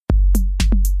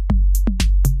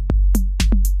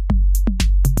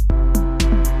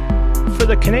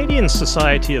the Canadian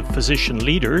Society of Physician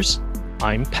Leaders,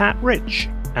 I'm Pat Rich,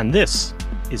 and this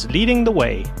is Leading the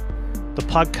Way, the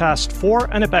podcast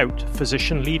for and about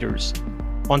physician leaders.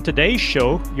 On today's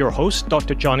show, your host,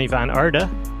 Dr. Johnny Van Aarde,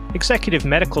 Executive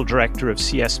Medical Director of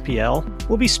CSPL,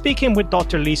 will be speaking with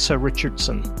Dr. Lisa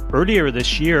Richardson. Earlier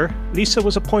this year, Lisa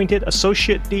was appointed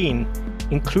Associate Dean,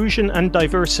 Inclusion and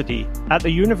Diversity at the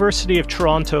University of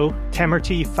Toronto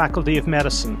Temerty Faculty of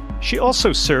Medicine. She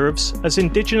also serves as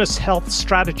Indigenous Health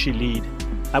Strategy Lead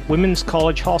at Women's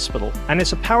College Hospital and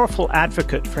is a powerful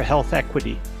advocate for health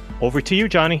equity. Over to you,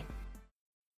 Johnny.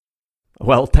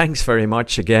 Well, thanks very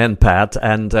much again, Pat,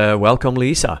 and welcome,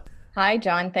 Lisa. Hi,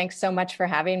 John. Thanks so much for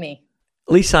having me.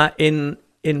 Lisa, in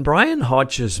Brian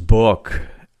Hodge's book,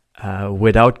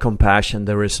 Without Compassion,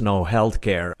 There Is No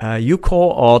Healthcare, you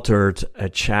co-authored a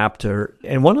chapter,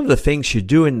 and one of the things you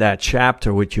do in that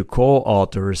chapter with your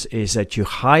co-authors is that you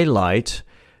highlight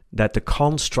that the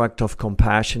construct of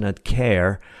compassionate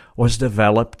care was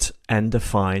developed and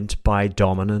defined by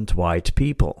dominant white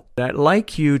people. I'd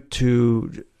like you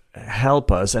to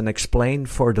help us and explain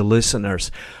for the listeners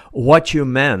what you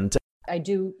meant. I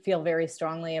do feel very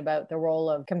strongly about the role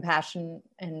of compassion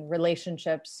and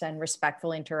relationships and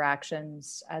respectful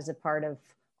interactions as a part of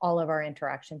all of our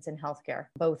interactions in healthcare,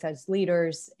 both as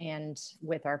leaders and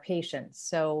with our patients.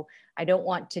 So I don't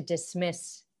want to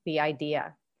dismiss the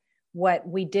idea. What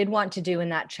we did want to do in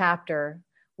that chapter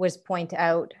was point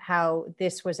out how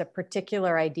this was a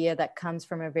particular idea that comes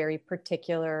from a very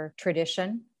particular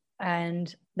tradition,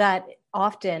 and that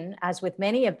often, as with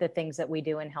many of the things that we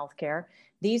do in healthcare,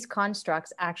 these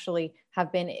constructs actually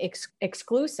have been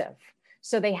exclusive.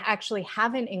 So they actually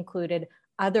haven't included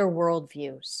other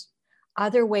worldviews,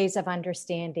 other ways of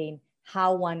understanding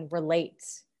how one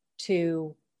relates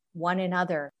to one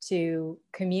another, to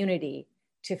community,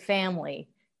 to family,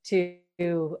 to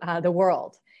the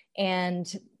world.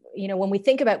 And, you know, when we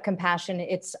think about compassion,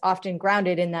 it's often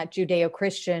grounded in that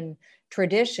Judeo-Christian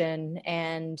tradition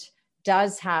and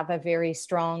does have a very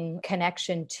strong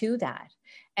connection to that.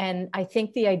 And I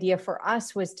think the idea for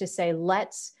us was to say,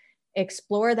 let's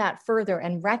explore that further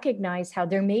and recognize how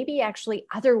there may be actually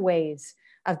other ways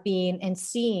of being and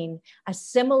seeing a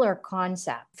similar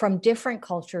concept from different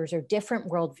cultures or different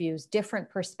worldviews, different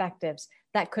perspectives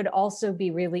that could also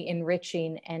be really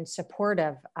enriching and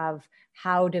supportive of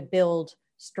how to build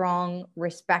strong,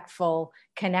 respectful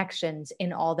connections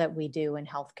in all that we do in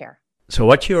healthcare. So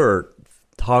what you're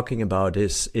talking about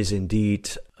is indeed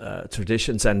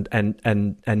traditions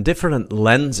and different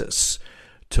lenses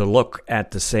to look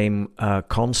at the same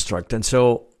construct. And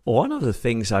so one of the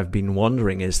things I've been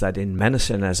wondering is that in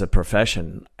medicine as a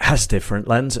profession has different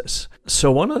lenses.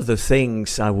 So one of the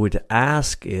things I would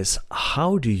ask is,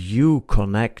 how do you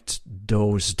connect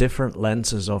those different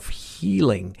lenses of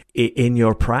healing in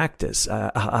your practice?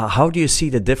 How do you see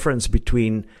the difference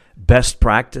between best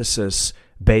practices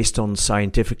based on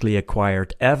scientifically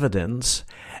acquired evidence,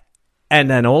 and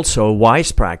then also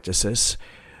wise practices,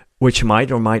 which might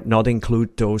or might not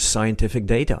include those scientific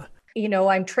data? You know,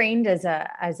 I'm trained as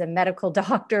a medical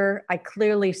doctor. I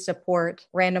clearly support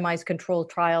randomized controlled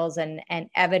trials and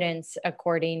evidence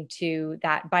according to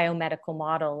that biomedical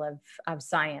model of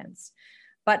science.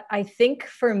 But I think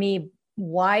for me,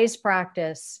 wise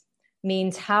practice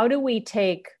means how do we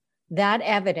take that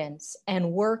evidence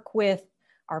and work with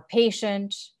our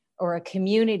patient or a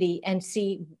community and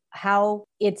see how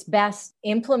it's best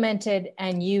implemented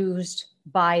and used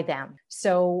by them.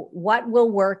 So what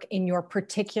will work in your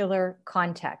particular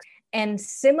context? And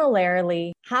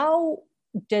similarly, how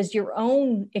does your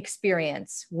own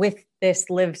experience with this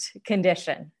lived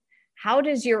condition, how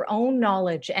does your own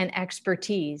knowledge and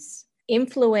expertise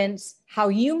influence how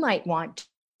you might want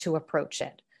to approach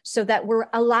it? So that we're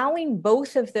allowing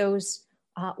both of those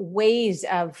ways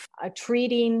of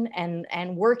treating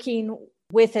and working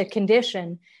with a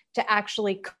condition to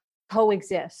actually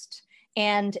coexist.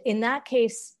 And in that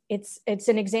case, it's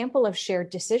an example of shared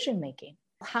decision making.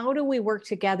 How do we work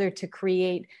together to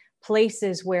create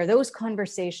places where those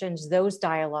conversations, those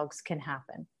dialogues can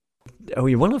happen?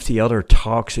 One of the other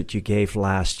talks that you gave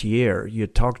last year, you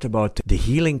talked about the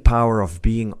healing power of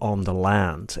being on the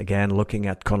land, again, looking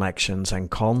at connections and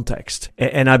context.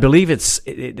 And I believe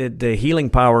the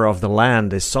healing power of the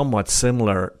land is somewhat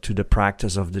similar to the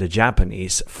practice of the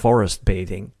Japanese forest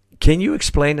bathing. Can you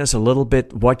explain us a little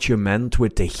bit what you meant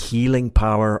with the healing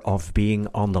power of being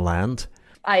on the land?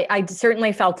 I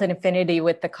certainly felt an affinity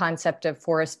with the concept of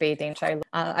forest bathing, which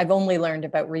I've only learned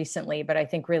about recently, but I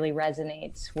think really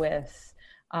resonates with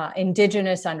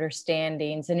Indigenous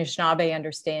understandings, Anishinaabe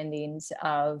understandings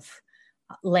of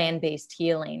land-based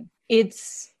healing.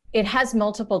 It's It has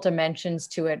multiple dimensions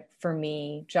to it for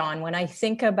me, John. When I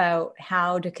think about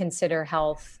how to consider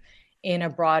health in a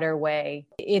broader way,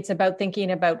 it's about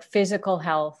thinking about physical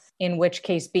health, in which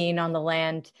case being on the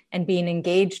land and being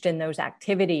engaged in those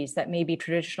activities that may be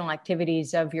traditional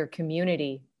activities of your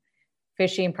community.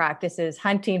 Fishing practices,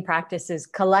 hunting practices,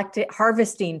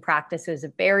 harvesting practices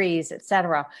of berries,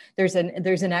 etc. There's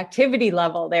an activity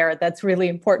level there that's really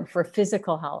important for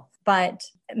physical health. But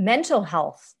mental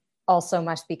health also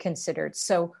must be considered.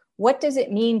 So what does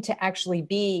it mean to actually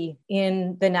be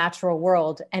in the natural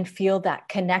world and feel that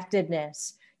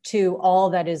connectedness to all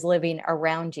that is living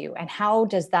around you? And how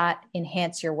does that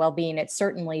enhance your well-being? It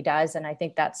certainly does. And I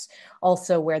think that's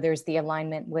also where there's the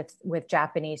alignment with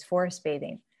Japanese forest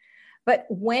bathing. But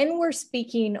when we're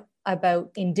speaking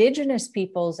about Indigenous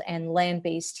peoples and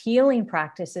land-based healing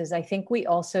practices, I think we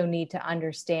also need to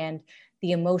understand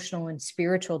the emotional and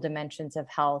spiritual dimensions of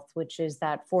health, which is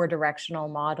that four-directional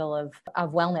model of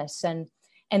wellness.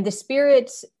 And the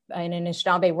spirit in an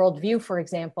Anishinaabe worldview, for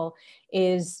example,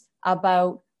 is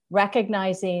about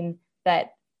recognizing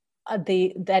that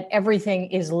that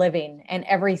everything is living and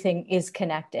everything is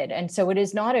connected. And so it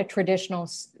is not a traditional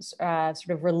sort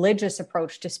of religious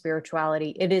approach to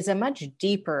spirituality. It is a much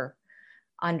deeper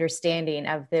understanding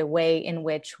of the way in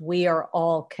which we are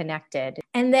all connected.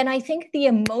 And then I think the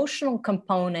emotional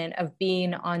component of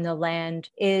being on the land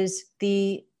is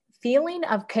the feeling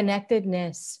of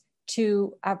connectedness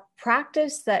to a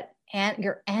practice that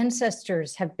your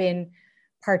ancestors have been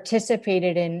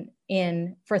participated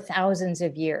in for thousands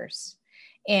of years,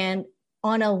 and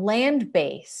on a land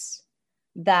base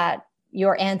that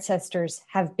your ancestors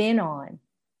have been on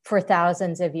for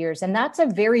thousands of years. And that's a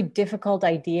very difficult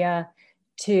idea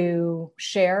to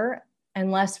share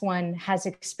unless one has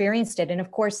experienced it. And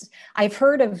of course, I've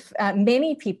heard of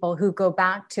many people who go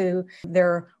back to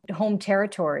their home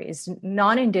territories,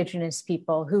 non-Indigenous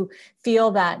people who feel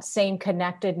that same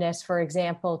connectedness, for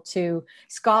example, to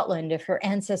Scotland, if your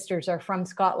ancestors are from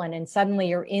Scotland, and suddenly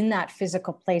you're in that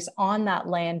physical place on that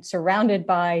land, surrounded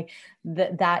by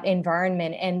that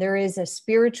environment. And there is a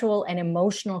spiritual and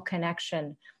emotional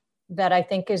connection that I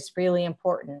think is really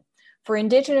important. For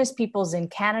Indigenous peoples in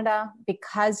Canada,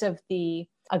 because of the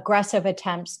aggressive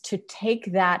attempts to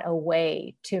take that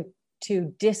away, to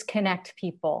disconnect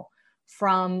people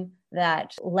from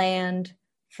that land,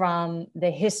 from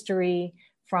the history,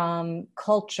 from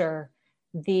culture,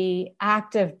 the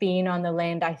act of being on the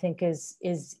land, I think, is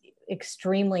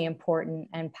extremely important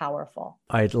and powerful.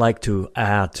 I'd like to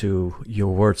add to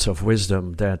your words of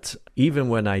wisdom that even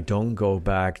when I don't go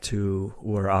back to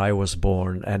where I was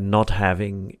born and not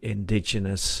having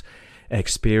Indigenous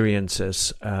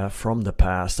experiences from the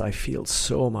past, I feel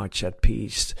so much at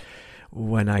peace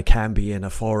when I can be in a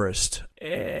forest.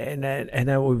 And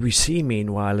what we see,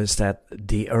 meanwhile, is that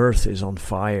the earth is on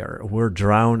fire. We're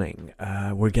drowning.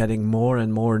 We're getting more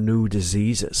and more new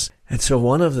diseases. And so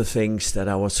one of the things that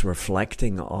I was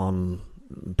reflecting on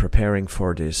preparing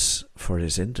for this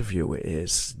interview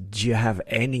is, do you have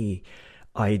any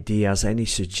ideas, any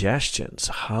suggestions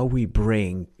how we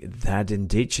bring that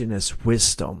Indigenous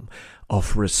wisdom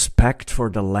of respect for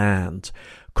the land,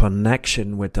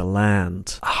 connection with the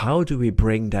land, how do we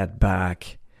bring that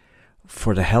back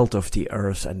for the health of the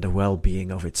earth and the well-being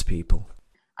of its people?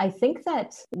 I think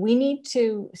that we need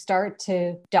to start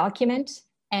to document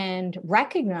and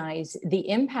recognize the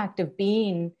impact of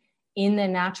being in the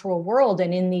natural world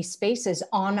and in these spaces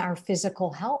on our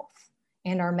physical health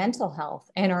and our mental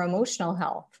health and our emotional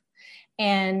health.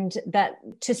 And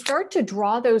that to start to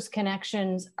draw those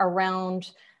connections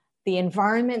around the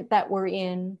environment that we're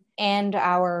in and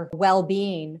our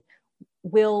well-being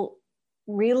will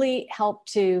really help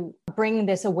to bring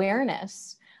this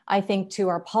awareness, I think, to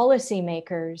our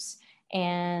policymakers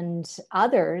and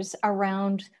others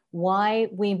around why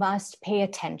we must pay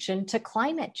attention to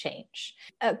climate change.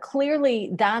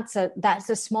 Clearly, that's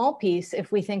a small piece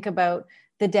if we think about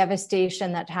the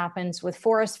devastation that happens with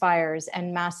forest fires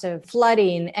and massive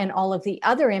flooding and all of the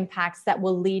other impacts that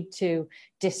will lead to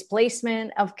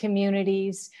displacement of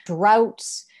communities,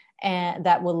 droughts, and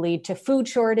that will lead to food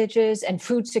shortages and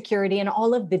food security and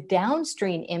all of the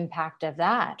downstream impact of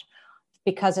that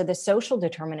because of the social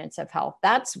determinants of health.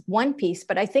 That's one piece.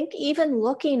 But I think even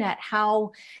looking at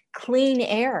how clean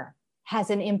air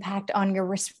has an impact on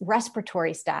your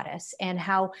respiratory status and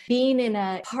how being in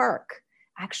a park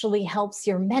actually helps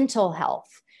your mental health.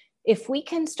 If we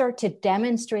can start to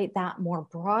demonstrate that more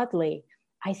broadly,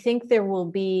 I think there will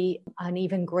be an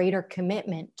even greater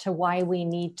commitment to why we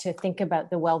need to think about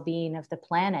the well-being of the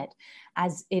planet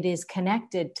as it is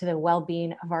connected to the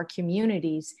well-being of our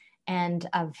communities and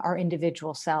of our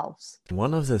individual selves.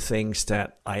 One of the things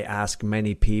that I ask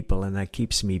many people and that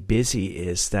keeps me busy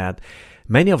is that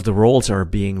many of the roles are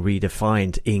being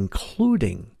redefined,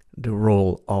 including the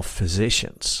role of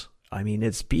physicians. I mean,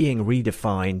 it's being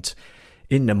redefined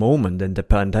in the moment, and the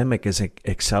pandemic is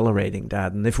accelerating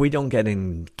that. And if we don't get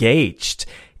engaged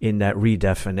in that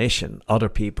redefinition, other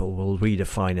people will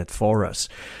redefine it for us.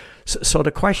 So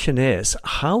the question is,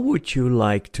 how would you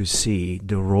like to see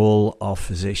the role of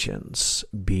physicians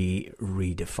be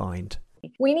redefined?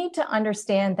 We need to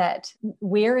understand that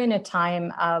we're in a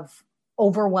time of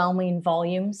overwhelming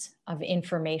volumes of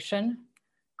information,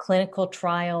 clinical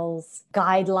trials,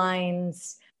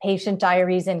 guidelines, patient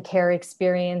diaries and care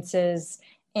experiences.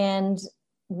 And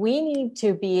we need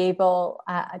to be able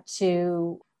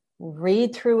to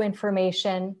read through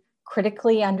information,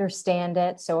 critically understand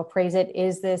it. So appraise it.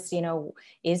 Is this,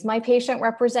 is my patient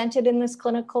represented in this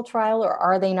clinical trial or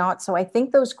are they not? So I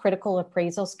think those critical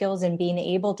appraisal skills and being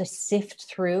able to sift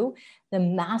through the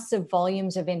massive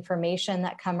volumes of information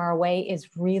that come our way is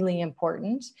really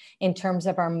important in terms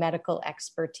of our medical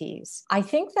expertise. I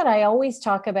think that I always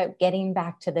talk about getting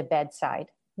back to the bedside.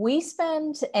 We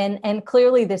spend, and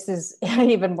clearly this is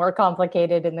even more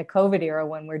complicated in the COVID era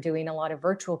when we're doing a lot of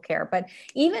virtual care, but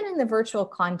even in the virtual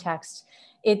context,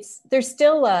 there's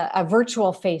still a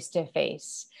virtual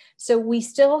face-to-face. So we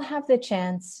still have the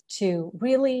chance to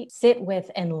really sit with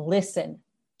and listen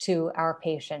to our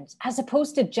patients, as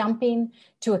opposed to jumping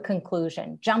to a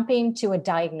conclusion, jumping to a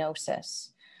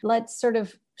diagnosis. Let's sort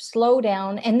of slow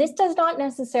down. And this does not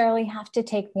necessarily have to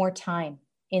take more time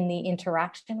in the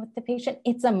interaction with the patient.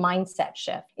 It's a mindset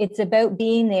shift. It's about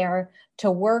being there to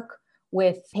work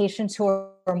with patients who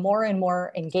are more and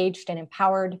more engaged and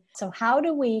empowered. So how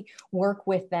do we work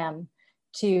with them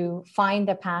to find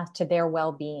the path to their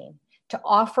well-being, to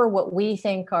offer what we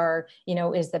think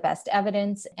is the best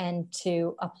evidence and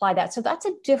to apply that? So that's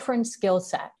a different skill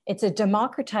set. It's a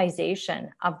democratization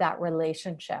of that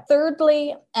relationship.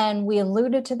 Thirdly, and we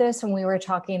alluded to this when we were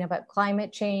talking about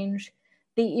climate change,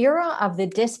 the era of the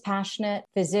dispassionate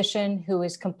physician who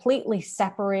is completely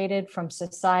separated from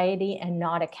society and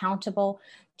not accountable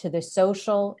to the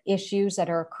social issues that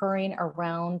are occurring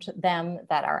around them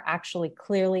that are actually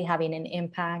clearly having an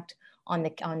impact on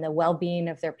the well-being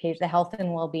of their patients, the health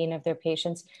and well-being of their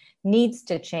patients, needs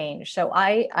to change. So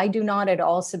I do not at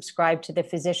all subscribe to the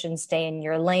physician stay in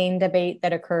your lane debate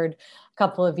that occurred a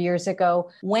couple of years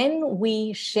ago. When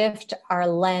we shift our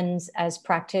lens as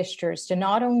practitioners to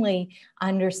not only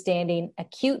understanding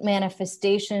acute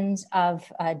manifestations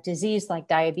of disease like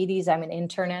diabetes, I'm an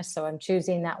internist, so I'm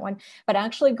choosing that one, but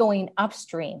actually going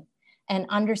upstream and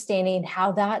understanding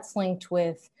how that's linked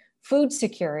with food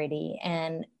security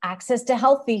and access to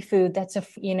healthy food that's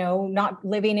not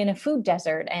living in a food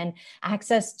desert, and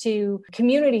access to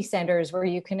community centers where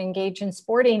you can engage in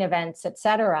sporting events, et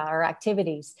cetera, or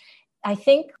activities. I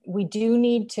think we do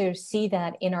need to see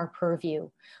that in our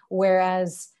purview,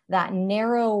 whereas that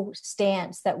narrow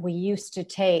stance that we used to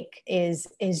take is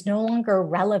no longer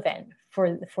relevant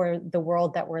for the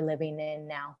world that we're living in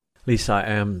now. Lisa, I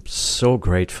am so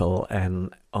grateful,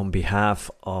 and on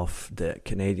behalf of the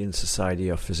Canadian Society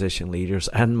of Physician Leaders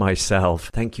and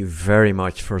myself, thank you very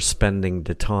much for spending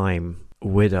the time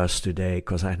with us today,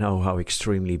 because I know how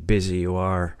extremely busy you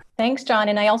are. Thanks, John.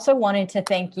 And I also wanted to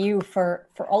thank you for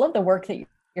all of the work that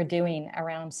you're doing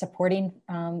around supporting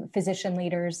physician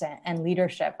leaders and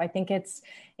leadership. I think it's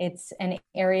an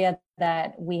area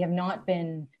that we have not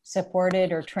been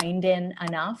supported or trained in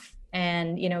enough.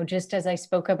 And, just as I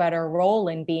spoke about our role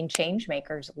in being change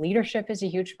makers, leadership is a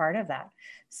huge part of that.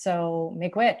 So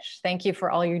miigwech, thank you for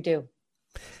all you do.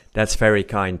 That's very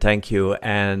kind. Thank you.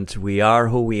 And we are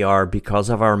who we are because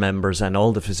of our members and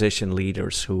all the physician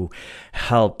leaders who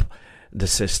help the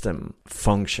system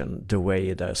function the way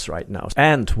it does right now.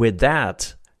 And with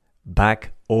that,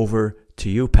 back over to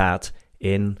you, Pat,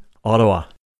 in Ottawa.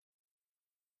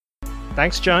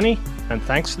 Thanks, Johnny, and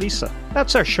thanks, Lisa.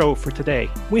 That's our show for today.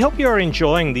 We hope you are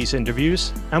enjoying these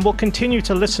interviews and will continue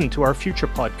to listen to our future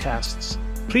podcasts.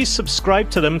 Please subscribe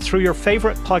to them through your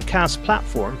favorite podcast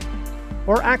platform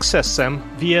or access them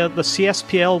via the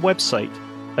CSPL website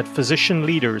at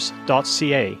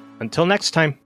physicianleaders.ca. Until next time.